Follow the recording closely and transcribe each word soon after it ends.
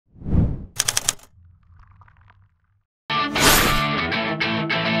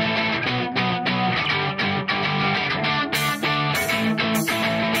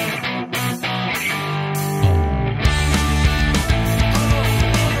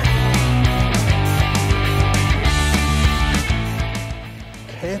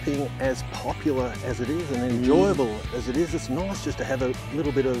popular as it is and enjoyable as it is, it's nice just to have a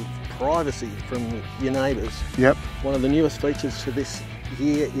little bit of privacy from your neighbours. Yep. One of the newest features for this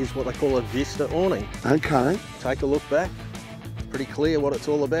year is what they call a vista awning. Okay. Take a look back. It's pretty clear what it's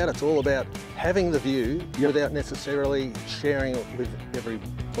all about. It's all about having the view without necessarily sharing it with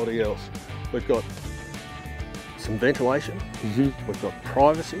everybody else. We've got some ventilation, we've got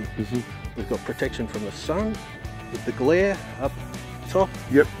privacy, we've got protection from the sun, with the glare up top.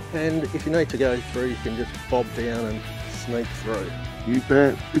 Yep. And if you need to go through, you can just bob down and sneak through. You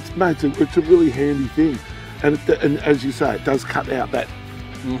bet. It's a really handy thing, and as you say, it does cut out that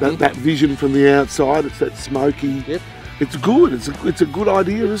that vision from the outside. It's that smoky. Yep. It's good. It's a good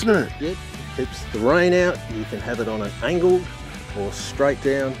idea, isn't it? Yep. Keeps the rain out. You can have it on an angled or straight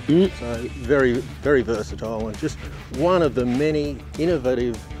down. So very, very versatile, and just one of the many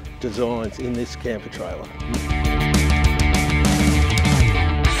innovative designs in this camper trailer.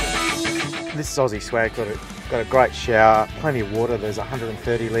 This is Aussie Swag, got a great shower, plenty of water. There's a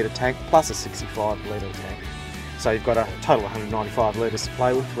 130 litre tank plus a 65 litre tank. So you've got a total of 195 litres to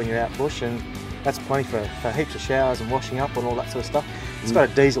play with when you're out bush, and that's plenty for heaps of showers and washing up and all that sort of stuff. It's got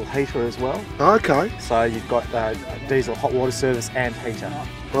a diesel heater as well. Okay. So you've got a diesel hot water service and heater.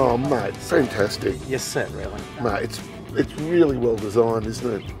 Oh mate, fantastic. Yes sir, really. Mate, it's really well designed,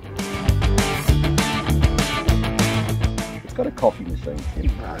 isn't it? It's got a coffee machine,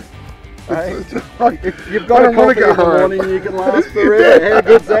 Tim. Mate. You've got a coffee in the morning, you can last forever. How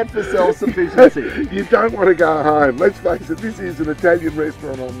good's that for self-sufficiency? You don't want to go home. Let's face it, this is an Italian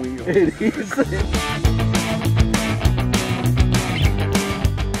restaurant on wheels. It is.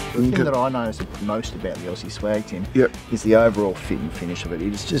 The thing that I notice most about the Aussie Swag, Tim, is the overall fit and finish of it.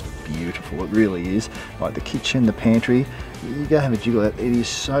 It is just beautiful, it really is. Like the kitchen, the pantry, you go have a jiggle at it, it is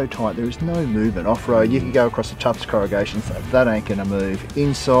so tight, there is no movement. Off-road, you can go across the Tufts corrugation, that ain't going to move.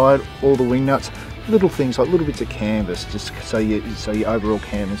 Inside, all the wing nuts, little things like little bits of canvas, just so your overall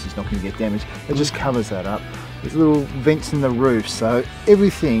canvas is not going to get damaged. It just covers that up. There's little vents in the roof, so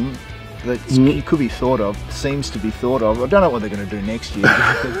everything that could be thought of seems to be thought of. I don't know what they're going to do next year.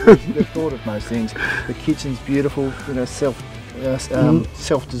 They've thought of most things. The kitchen's beautiful, you know,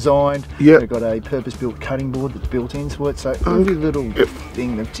 self-designed. They've got a purpose-built cutting board that's built into it. So every little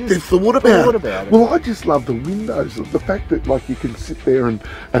thing they've just thought about it. Well, I just love the windows. The fact that like you can sit there and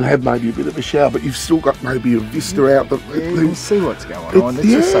have maybe a bit of a shower, but you've still got maybe a vista out. You can see what's going on. It's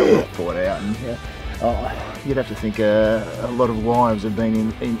just so well thought out. And, you'd have to think a lot of wives have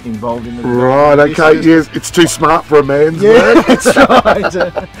been involved in the right. Okay, yes, it's too smart for a man's work. That's right.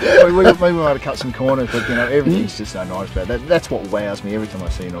 we might have cut some corners, but you know everything's just so nice about that. That's what wows me every time I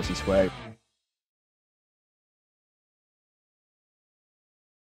see an Aussie Swag.